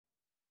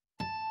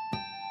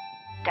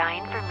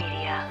Dying for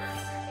Media.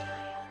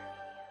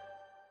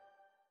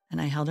 And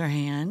I held her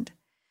hand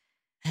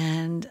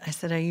and I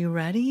said, "Are you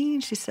ready?"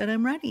 And she said,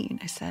 "I'm ready." And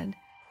I said,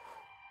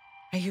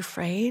 "Are you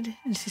afraid?"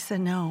 And she said,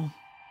 "No,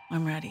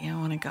 I'm ready. I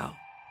want to go."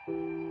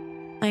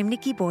 I'm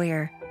Nikki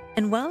Boyer,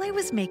 and while I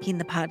was making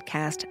the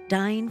podcast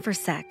Dying for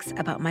Sex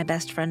about my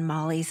best friend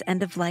Molly's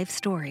end-of-life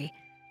story,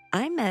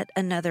 I met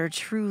another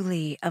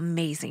truly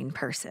amazing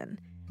person,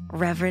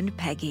 Reverend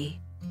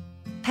Peggy.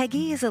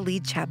 Peggy is a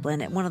lead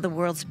chaplain at one of the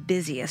world's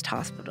busiest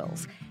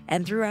hospitals,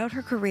 and throughout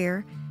her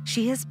career,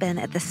 she has been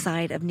at the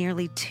side of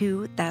nearly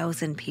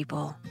 2,000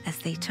 people as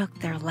they took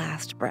their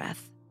last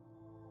breath.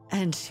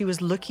 And she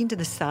was looking to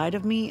the side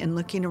of me and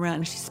looking around,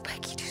 and she said,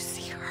 "Peggy, do you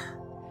see her?"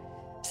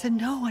 I said,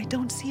 "No, I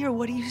don't see her.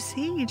 What do you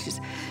see?" And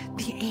she's,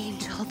 "The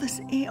angel,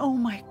 oh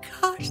my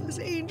gosh, this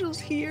angel's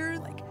here,"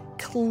 like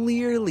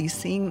clearly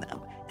seeing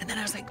them. And then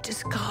I was like,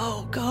 "Just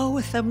go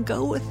with them,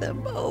 go with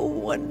them. Oh,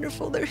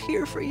 wonderful, they're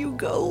here for you,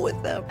 go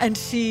with them." And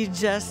she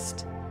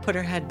just put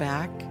her head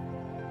back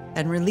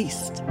and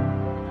released.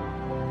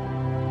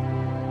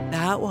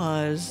 That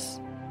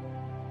was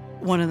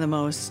one of the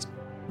most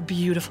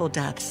beautiful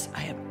deaths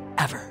I have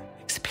ever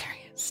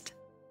experienced.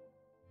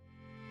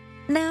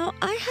 Now,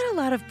 I had a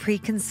lot of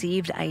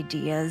preconceived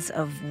ideas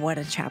of what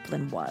a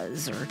chaplain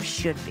was or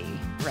should be,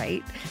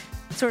 right?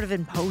 Sort of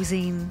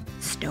imposing,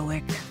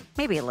 stoic,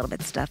 maybe a little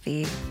bit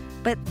stuffy.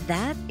 But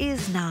that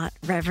is not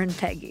Reverend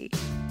Peggy.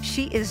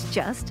 She is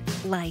just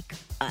like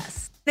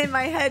us. In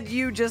my head,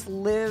 you just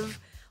live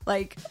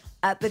like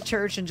at the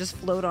church and just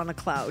float on a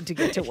cloud to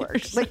get to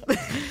work.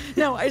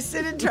 No, I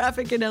sit in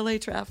traffic, in LA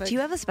traffic. Do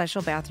you have a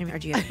special bathroom or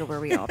do you have to go where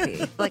we all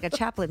pee? Like a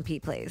chaplain pee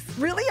place?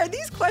 Really? Are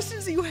these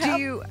questions you have?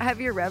 Do you have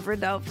your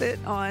Reverend outfit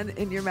on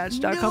in your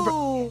Match.com?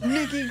 No,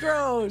 Nikki,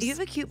 gross. You have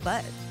a cute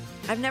butt.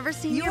 I've never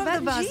seen You your have butt the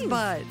in best jeans.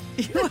 butt.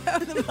 You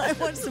have the I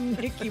want some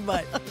Nikki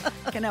butt.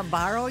 Can I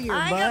borrow your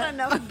I butt? got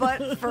enough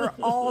butt for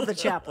all the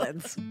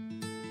chaplains.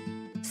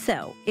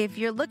 So, if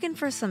you're looking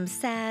for some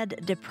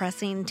sad,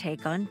 depressing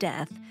take on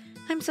death,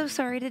 I'm so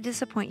sorry to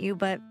disappoint you,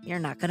 but you're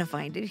not going to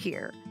find it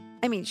here.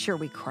 I mean, sure,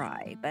 we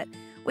cry, but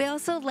we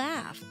also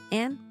laugh,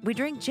 and we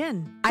drink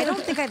gin. I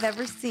don't think I've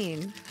ever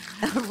seen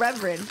a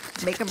reverend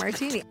make a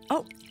martini.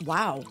 Oh,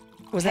 wow.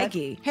 Was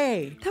Peggy.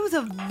 Hey. That was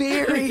a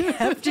very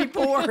hefty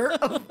pour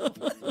of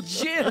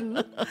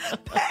gin.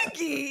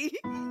 Peggy!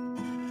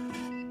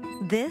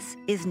 This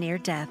is Near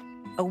Death,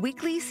 a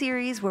weekly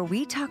series where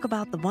we talk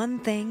about the one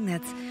thing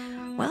that's,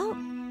 well,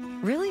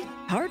 really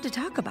hard to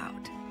talk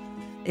about.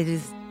 It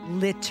is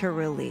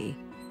literally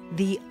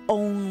the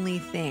only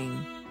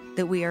thing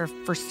that we are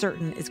for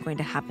certain is going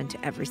to happen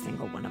to every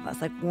single one of us.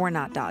 Like, we're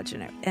not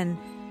dodging it. And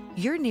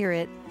you're near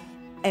it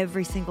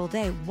every single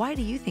day. Why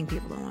do you think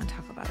people don't want to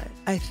talk about it?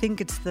 I think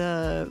it's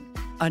the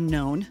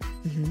unknown,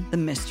 the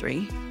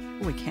mystery.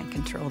 We can't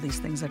control these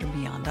things that are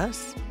beyond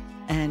us.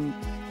 And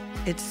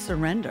it's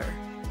surrender.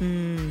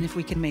 And if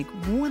we can make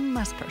one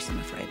less person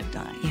afraid of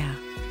dying,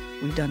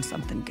 we've done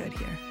something good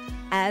here.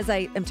 As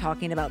I am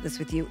talking about this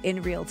with you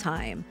in real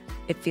time,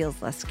 it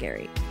feels less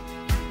scary.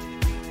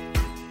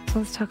 So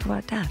let's talk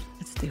about death.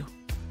 Let's do.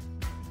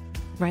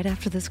 Right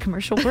after this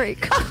commercial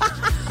break.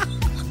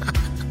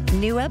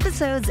 New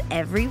episodes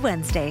every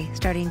Wednesday,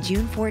 starting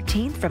June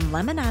 14th from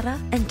Lemonada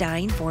and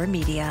Dying for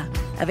Media.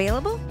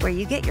 Available where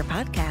you get your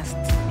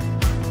podcasts.